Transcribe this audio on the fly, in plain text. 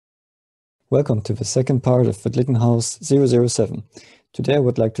Welcome to the second part of the Glickenhaus 007. Today I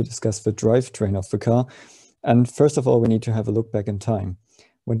would like to discuss the drivetrain of the car, and first of all we need to have a look back in time.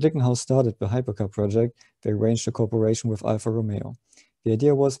 When Glickenhaus started the Hypercar project, they arranged a cooperation with Alfa Romeo. The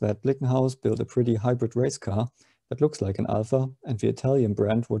idea was that Glickenhaus built a pretty hybrid race car that looks like an Alfa, and the Italian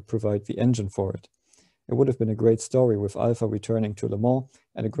brand would provide the engine for it. It would have been a great story with Alfa returning to Le Mans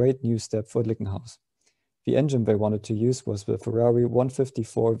and a great new step for Glickenhaus. The engine they wanted to use was the Ferrari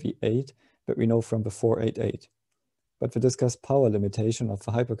 154 V8 that we know from the 488. But the discussed power limitation of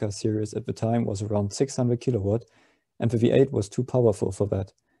the Hypercar series at the time was around 600 kilowatt, and the V8 was too powerful for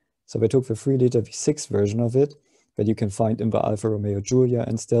that. So they took the 3-liter V6 version of it that you can find in the Alfa Romeo Giulia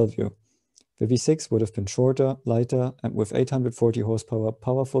and Stelvio. The V6 would have been shorter, lighter, and with 840 horsepower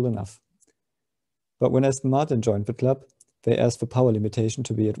powerful enough. But when Aston Martin joined the club, they asked the power limitation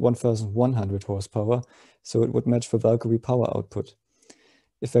to be at 1100 horsepower, so it would match the Valkyrie power output.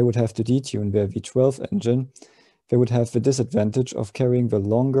 If they would have to detune their V12 engine, they would have the disadvantage of carrying the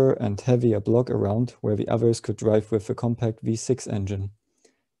longer and heavier block around where the others could drive with the compact V6 engine.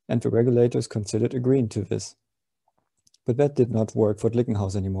 And the regulators considered agreeing to this. But that did not work for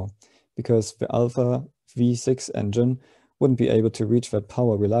Glickenhaus anymore, because the Alfa V6 engine wouldn't be able to reach that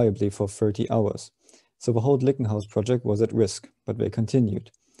power reliably for 30 hours. So the whole Glickenhaus project was at risk, but they continued.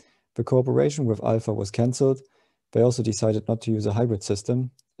 The cooperation with Alfa was cancelled. They also decided not to use a hybrid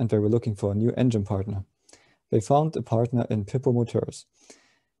system, and they were looking for a new engine partner. They found a partner in Pippo Motors.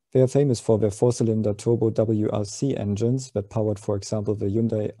 They are famous for their 4-cylinder turbo WRC engines that powered, for example, the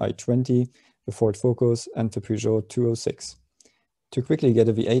Hyundai i20, the Ford Focus, and the Peugeot 206. To quickly get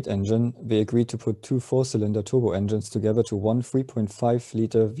a V8 engine, they agreed to put two 4-cylinder turbo engines together to one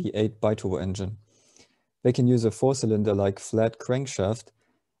 3.5-liter V8 biturbo engine. They can use a 4-cylinder-like flat crankshaft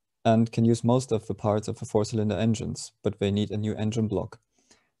and can use most of the parts of the 4-cylinder engines, but they need a new engine block.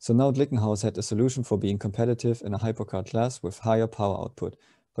 So now Glickenhaus had a solution for being competitive in a hypercar class with higher power output.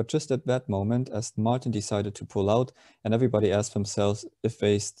 But just at that moment, Aston Martin decided to pull out, and everybody asked themselves if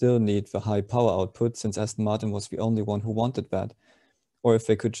they still need the high power output, since Aston Martin was the only one who wanted that, or if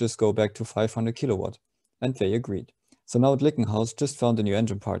they could just go back to 500 kilowatt. And they agreed. So now Glickenhaus just found a new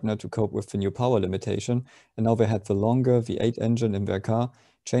engine partner to cope with the new power limitation, and now they had the longer V8 engine in their car,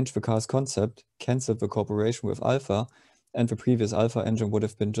 changed the car's concept, cancelled the cooperation with Alfa, and the previous Alfa engine would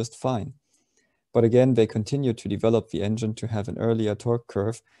have been just fine. But again, they continued to develop the engine to have an earlier torque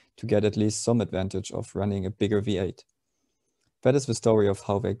curve to get at least some advantage of running a bigger V8. That is the story of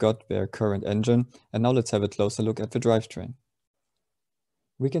how they got their current engine, and now let's have a closer look at the drivetrain.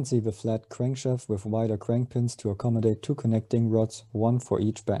 We can see the flat crankshaft with wider crank pins to accommodate two connecting rods, one for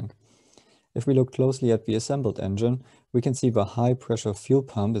each bank. If we look closely at the assembled engine, we can see the high-pressure fuel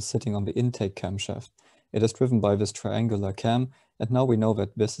pump is sitting on the intake camshaft. It is driven by this triangular cam, and now we know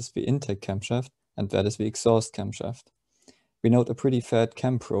that this is the intake camshaft, and that is the exhaust camshaft. We note a pretty fat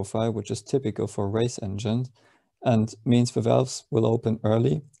cam profile, which is typical for race engines, and means the valves will open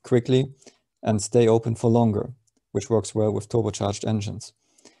early, quickly, and stay open for longer, which works well with turbocharged engines.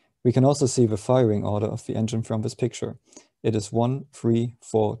 We can also see the firing order of the engine from this picture. It is 1, 3,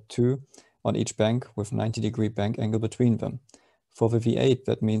 4, 2 on each bank with 90-degree bank angle between them. For the V8,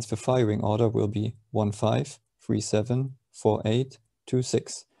 that means the firing order will be 1, 5, 3, 7, 4, 8, 2,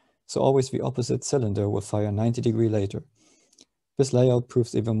 6. So always the opposite cylinder will fire 90-degree later. This layout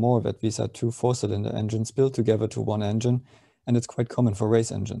proves even more that these are two 4-cylinder engines built together to one engine, and it's quite common for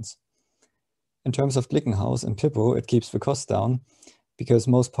race engines. In terms of Glickenhaus and Pippo, it keeps the cost down, because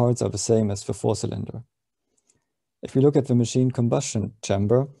most parts are the same as the 4-cylinder. If we look at the machine combustion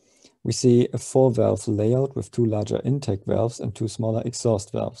chamber, we see a 4-valve layout with two larger intake valves and two smaller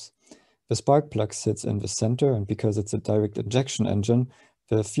exhaust valves. The spark plug sits in the center, and because it's a direct injection engine,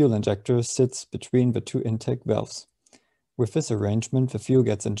 the fuel injector sits between the two intake valves. With this arrangement, the fuel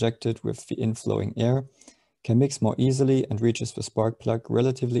gets injected with the inflowing air, can mix more easily, and reaches the spark plug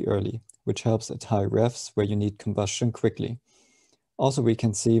relatively early, which helps at high revs where you need combustion quickly. Also, we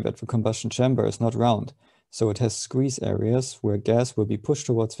can see that the combustion chamber is not round, so it has squeeze areas where gas will be pushed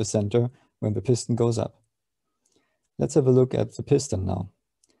towards the center when the piston goes up. Let's have a look at the piston now.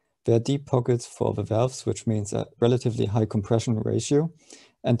 There are deep pockets for the valves, which means a relatively high compression ratio,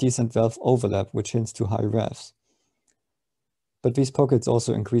 and decent valve overlap, which hints to high revs. But these pockets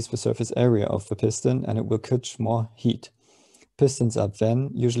also increase the surface area of the piston, and it will catch more heat. Pistons are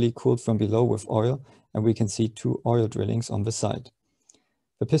then usually cooled from below with oil, and we can see two oil drillings on the side.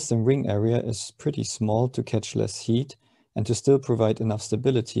 The piston ring area is pretty small to catch less heat, and to still provide enough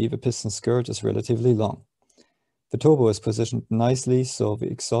stability, the piston skirt is relatively long. The turbo is positioned nicely so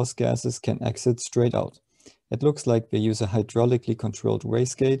the exhaust gases can exit straight out. It looks like they use a hydraulically controlled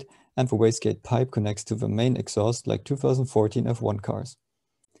wastegate, and the wastegate pipe connects to the main exhaust like 2014 F1 cars.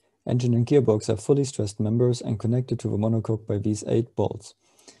 Engine and gearbox are fully stressed members and connected to the monocoque by these 8 bolts.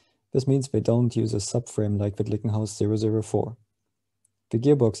 This means they don't use a subframe like the Glickenhaus 004. The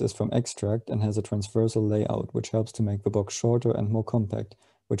gearbox is from extract and has a transversal layout, which helps to make the box shorter and more compact,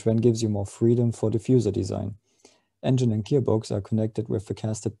 which then gives you more freedom for diffuser design. Engine and gearbox are connected with the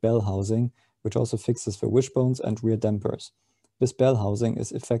casted bell housing, which also fixes the wishbones and rear dampers. This bell housing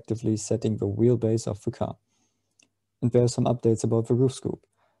is effectively setting the wheelbase of the car. And there are some updates about the roof scoop.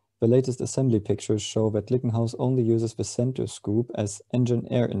 The latest assembly pictures show that Glickenhaus only uses the center scoop as engine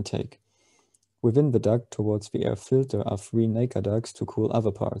air intake. Within the duct towards the air filter are 3 NACA ducts to cool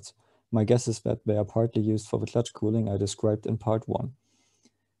other parts. My guess is that they are partly used for the clutch cooling I described in part 1.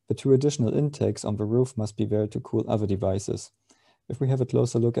 The 2 additional intakes on the roof must be there to cool other devices. If we have a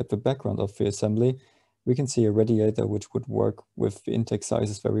closer look at the background of the assembly, we can see a radiator which would work with the intake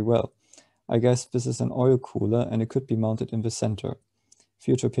sizes very well. I guess this is an oil cooler and it could be mounted in the center.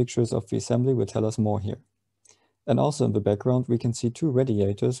 Future pictures of the assembly will tell us more here. And also in the background we can see 2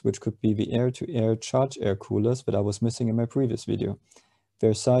 radiators which could be the air-to-air charge air coolers that I was missing in my previous video.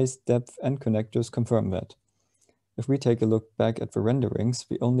 Their size, depth and connectors confirm that. If we take a look back at the renderings,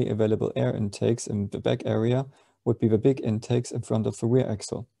 the only available air intakes in the back area would be the big intakes in front of the rear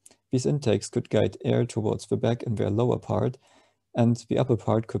axle. These intakes could guide air towards the back in their lower part, and the upper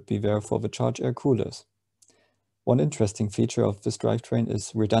part could be there for the charge air coolers. One interesting feature of this drivetrain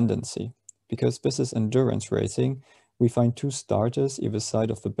is redundancy. Because this is endurance racing, we find 2 starters either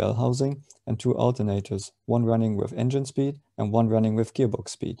side of the bell housing and 2 alternators, one running with engine speed and one running with gearbox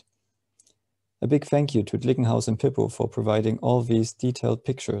speed. A big thank you to Glickenhaus and Pippo for providing all these detailed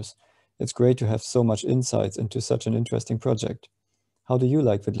pictures. It's great to have so much insights into such an interesting project. How do you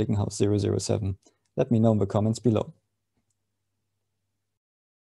like the Glickenhaus 007? Let me know in the comments below.